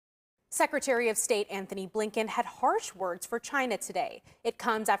Secretary of State Anthony Blinken had harsh words for China today. It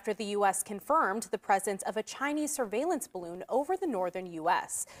comes after the U.S. confirmed the presence of a Chinese surveillance balloon over the northern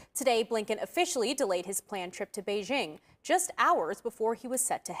U.S. Today, Blinken officially delayed his planned trip to Beijing, just hours before he was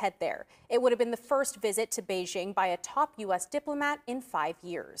set to head there. It would have been the first visit to Beijing by a top U.S. diplomat in 5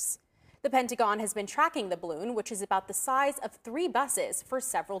 years. The Pentagon has been tracking the balloon, which is about the size of 3 buses, for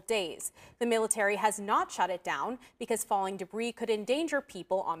several days. The military has not shut it down because falling debris could endanger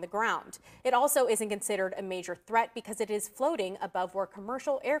people on the ground. It also isn't considered a major threat because it is floating above where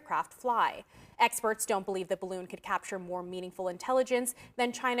commercial aircraft fly. Experts don't believe the balloon could capture more meaningful intelligence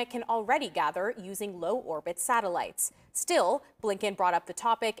than China can already gather using low-orbit satellites. Still, Blinken brought up the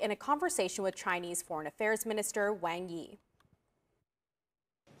topic in a conversation with Chinese Foreign Affairs Minister Wang Yi.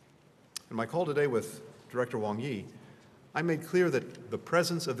 In my call today with Director Wang Yi, I made clear that the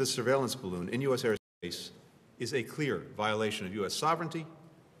presence of this surveillance balloon in U.S. airspace is a clear violation of U.S. sovereignty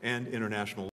and international law.